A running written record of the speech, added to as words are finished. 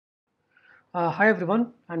Hi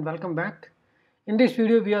everyone and welcome back. In this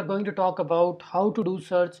video we are going to talk about how to do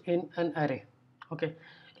search in an array. Okay,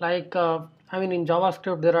 in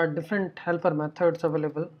JavaScript there are different helper methods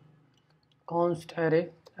available. Const array,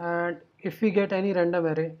 and if we get any random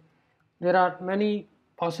array, there are many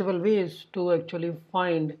possible ways to actually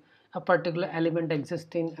find a particular element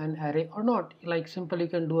exists in an array or not. Like simply you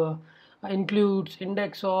can do a includes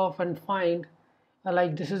index of and find,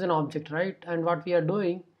 like this is an object, right? And what we are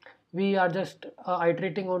doing, we are just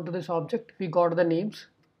iterating onto this object. We got the names.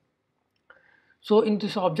 So in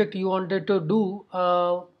this object you wanted to do,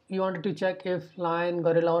 you wanted to check if lion,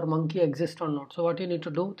 gorilla or monkey exist or not. So what you need to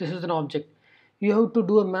do, this is an object. You have to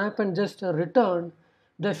do a map and just return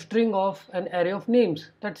the string of an array of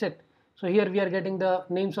names. That's it. So here we are getting the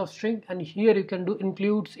names of string, and here you can do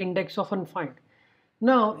includes index of and find.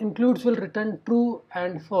 Now includes will return true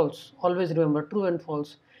and false. Always remember true and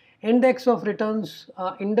false. Index of returns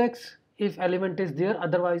index if element is there,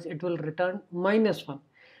 otherwise it will return -1.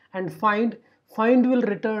 And find will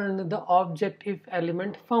return the object if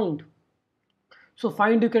element found. So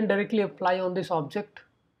find you can directly apply on this object.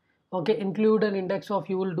 Okay, include an index of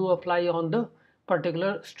you will do apply on the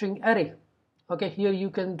particular string array. Okay, here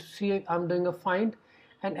you can see I'm doing a find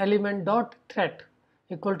an element dot threat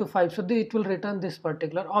equal to 5, so it will return this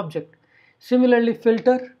particular object. Similarly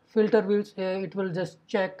filter will it will just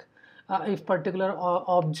check if particular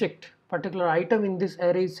particular item in this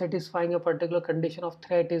array is satisfying a particular condition of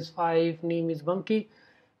threat is 5, name is monkey,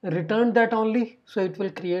 return that only. So it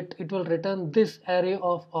will return this array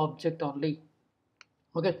of object only.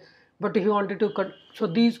 Okay, but if you wanted to cut, so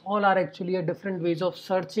these all are actually a different ways of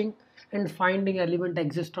searching and finding element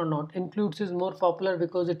exist or not. Includes is more popular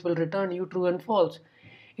because it will return you true and false.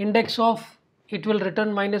 Index of, it will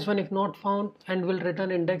return -1 if not found, and will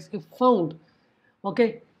return index if found.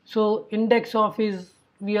 Okay, so index of is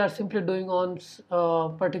we are simply doing on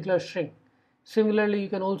particular string. Similarly you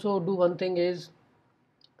can also do one thing is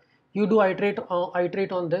you do iterate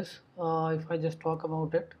on this. If I just talk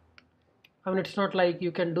about it, I mean, it's not like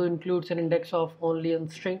you can do includes an index of only in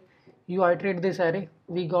string. You iterate this array,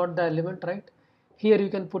 we got the element, right? Here you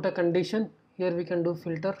can put a condition, here we can do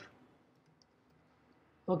filter.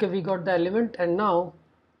 Okay, we got the element, and now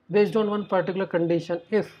based on one particular condition,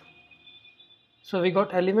 if, so we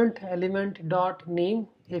got element dot name,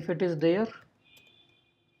 if it is there,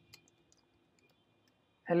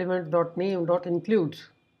 element dot name dot includes.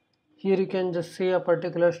 Here you can just say a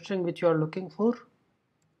particular string which you are looking for,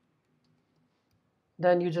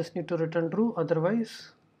 then you just need to return true,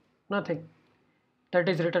 otherwise nothing. That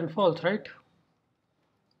is return false, right?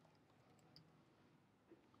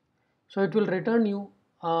 So it will return you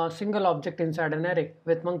a single object inside an array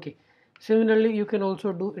with monkey. Similarly you can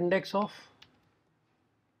also do index of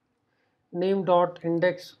name dot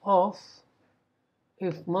index of,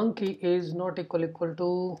 if monkey is not equal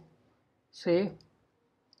to, say,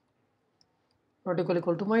 not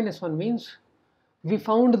equal to -1, means we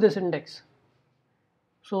found this index,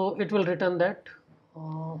 so it will return that.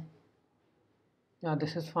 Yeah,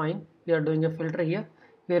 this is fine. We are doing a filter here,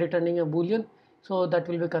 we are returning a boolean, so that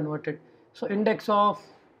will be converted. So index of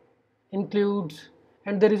includes,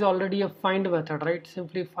 and there is already a find method, right?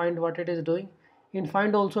 Simply find what it is doing. In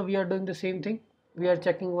find also we are doing the same thing, we are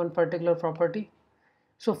checking one particular property.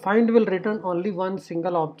 So find will return only one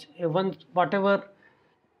single object, one whatever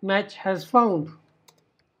match has found.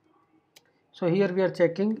 So here we are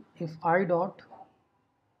checking if I dot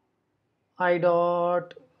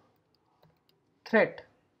threat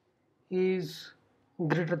is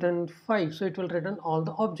greater than 5, so it will return all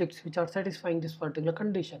the objects which are satisfying this particular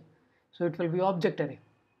condition. So it will be object array.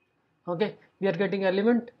 Okay, we are getting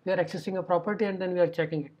element, we are accessing a property, and then we are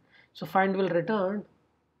checking it. So find will return,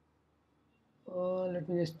 let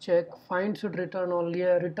me just check, find should return only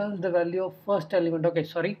returns the value of first element. Okay,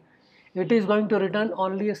 sorry, it is going to return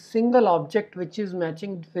only a single object which is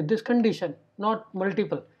matching with this condition, not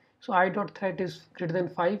multiple. So I dot threat is greater than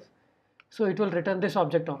 5, so it will return this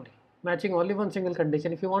object only, matching only one single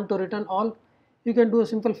condition. If you want to return all, you can do a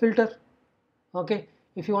simple filter. Okay,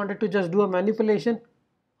 if you wanted to just do a manipulation,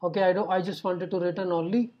 okay, I just wanted to return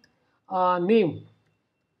only name,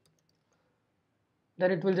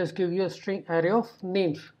 then it will just give you a string array of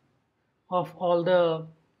names of all the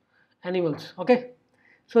animals. Okay,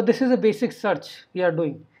 so this is a basic search we are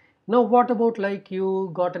doing. Now what about like you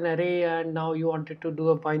got an array and now you wanted to do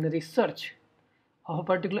a binary search of a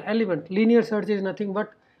particular element. Linear search is nothing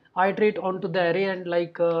but iterate onto the array, and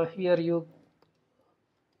like here you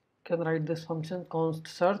can write this function const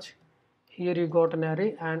search. Here you got an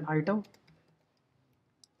array and item.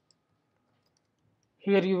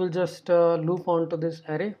 Here you will just loop onto this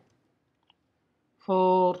array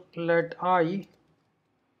for let I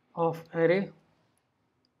of array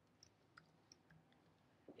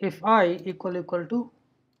if I equal to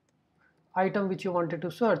item which you wanted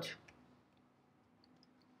to search,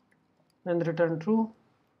 then return true,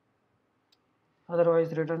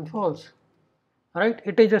 otherwise return false. Right,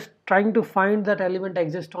 it is just trying to find that element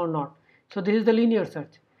exists or not. So this is the linear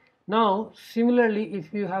search. Now similarly,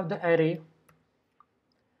 if you have the array,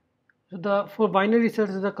 so for binary search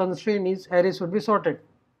the constraint is array should be sorted,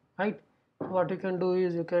 right? So what you can do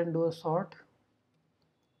is you can do a sort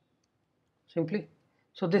simply.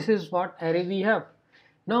 So this is what array we have.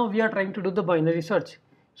 Now we are trying to do the binary search.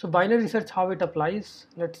 So binary search, how it applies,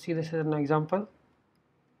 let's see, this is an example.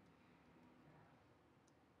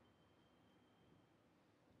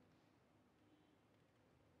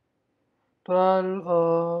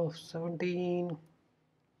 12, 17,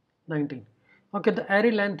 19. Okay, the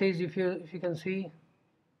array length is, if you can see,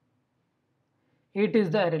 8 is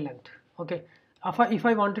the array length. Okay, if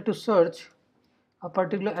I wanted to search a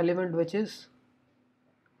particular element which is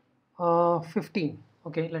 15,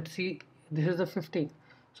 okay, let's see, this is the 15.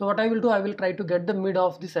 So what I will do, I will try to get the mid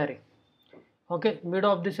of this array. Okay, mid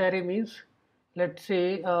of this array means, let's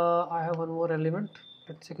say I have one more element,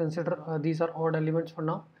 let's say consider these are odd elements for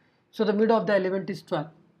now. So the mid of the element is 12.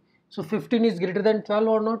 So 15 is greater than 12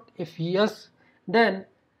 or not? If yes, then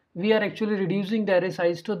we are actually reducing the array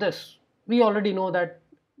size to this. We already know that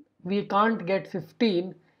we can't get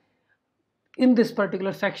 15 in this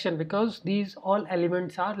particular section because these all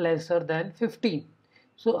elements are lesser than 15.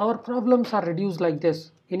 So our problems are reduced like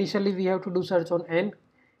this. Initially we have to do search on n,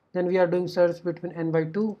 then we are doing search between n by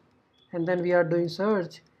 2, and then we are doing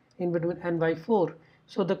search in between n by 4.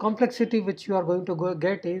 So the complexity which you are going to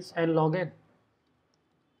get is n log n.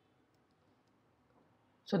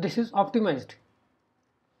 So this is optimized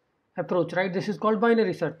approach, right? This is called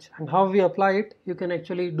binary search. And how we apply it, you can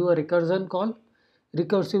actually do a recursion call.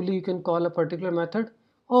 Recursively you can call a particular method,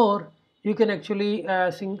 or you can actually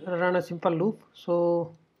run a simple loop.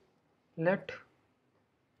 So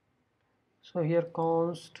here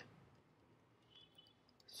const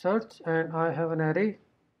search, and I have an array.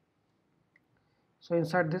 So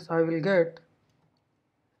inside this I will get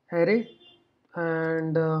array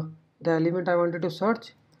and the element I wanted to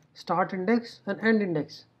search, start index and end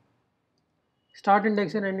index. Start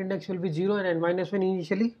index and end index will be 0 and n minus 1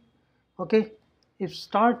 initially. Okay, if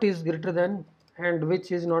start is greater than end,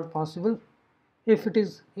 which is not possible,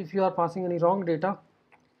 if you are passing any wrong data,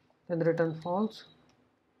 then return false,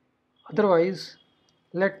 otherwise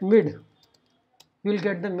let mid, you will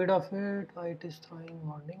get the mid of it. Why it is throwing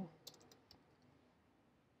warning?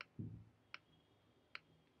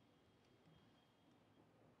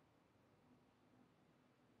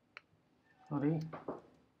 Sorry.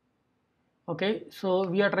 Okay, so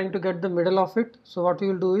we are trying to get the middle of it. So what we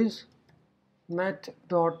will do is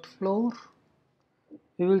math.floor,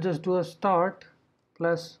 we will just do a start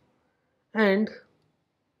plus end,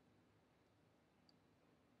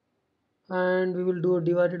 and we will do a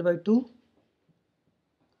divided by 2,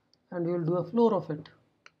 and we will do a floor of it.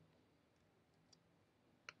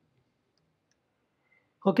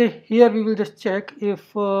 Okay, here we will just check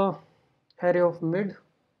if array of mid,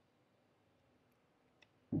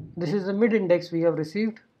 this is the mid index we have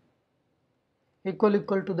received, equal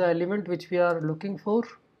to the element which we are looking for,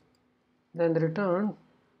 then return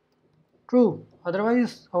true,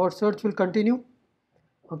 otherwise our search will continue.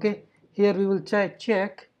 Okay, here we will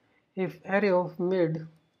check if array of mid,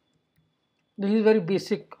 this is very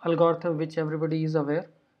basic algorithm which everybody is aware.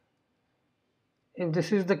 If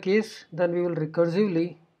this is the case, then we will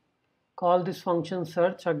recursively call this function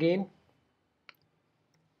search again,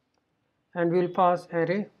 and we will pass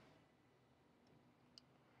array.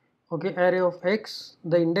 Okay, array of x,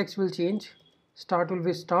 the index will change, start will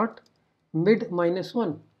be start, mid minus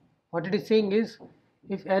 1. What it is saying is,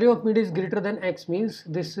 if array of mid is greater than x, means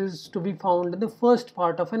this is to be found in the first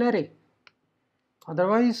part of an array.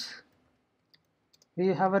 Otherwise we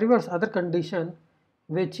have a reverse other condition,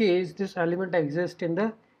 which is this element exists in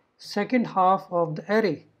the second half of the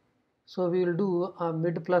array. So we will do a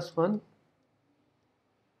mid plus 1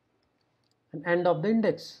 and end of the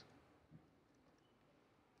index.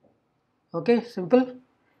 Okay, simple.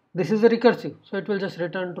 This is the recursive, so it will just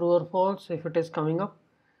return true or false if it is coming up.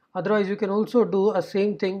 Otherwise you can also do a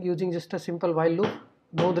same thing using just a simple while loop,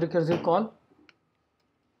 both recursive call.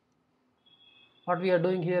 What we are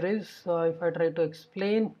doing here is, if I try to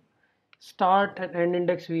explain, start and end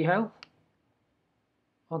index we have.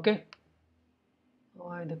 Okay,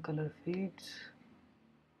 why the color feeds?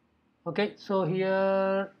 Okay, so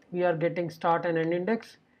here we are getting start and end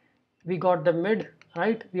index, we got the mid,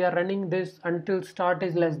 right? We are running this until start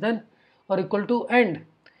is less than or equal to end.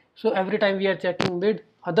 So every time we are checking mid,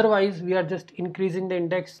 otherwise we are just increasing the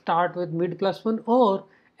index start with mid plus 1 or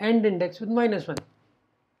end index with minus 1.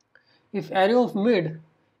 If array of mid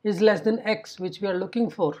is less than x, which we are looking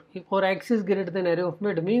for, if or x is greater than array of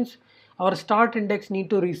mid, means our start index need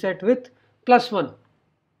to reset with plus 1.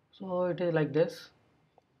 So it is like this.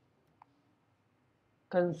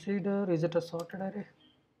 Consider, is it a sorted array?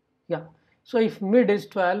 Yeah. So if mid is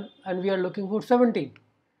 12 and we are looking for 17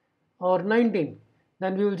 or 19,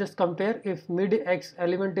 then we will just compare. If mid x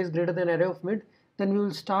element is greater than array of mid, then we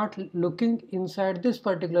will start looking inside this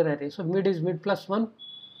particular array. So mid is mid plus 1,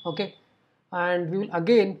 okay, and we will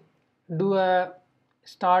again do a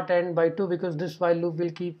start end by 2, because this while loop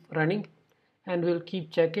will keep running and we will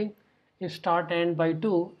keep checking if start end by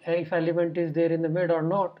 2 if element is there in the mid or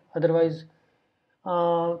not. Otherwise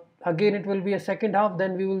again it will be a second half,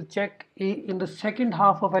 then we will check in the second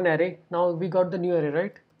half of an array. Now we got the new array,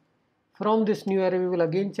 right? From this new array we will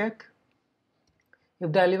again check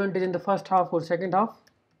if the element is in the first half or second half,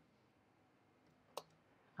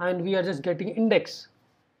 and we are just getting index.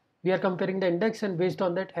 We are comparing the index and based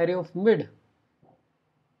on that array of mid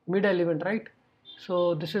element, right?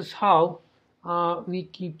 So this is how we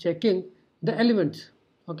keep checking the elements.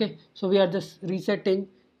 Okay, so we are just resetting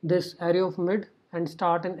this array of mid, and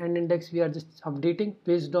start and end index we are just updating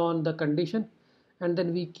based on the condition, and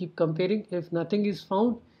then we keep comparing. If nothing is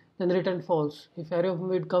found, then return false. If array of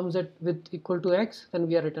mid comes at with equal to x, then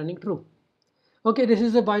we are returning true. Okay, this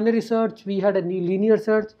is a binary search. We had a linear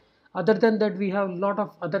search. Other than that, we have a lot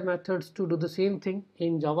of other methods to do the same thing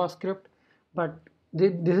in JavaScript, but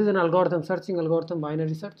this is an algorithm, searching algorithm,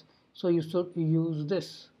 binary search. So you should use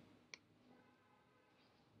this.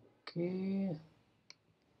 Okay.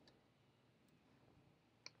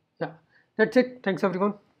 Yeah, that's it. Thanks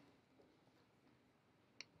everyone.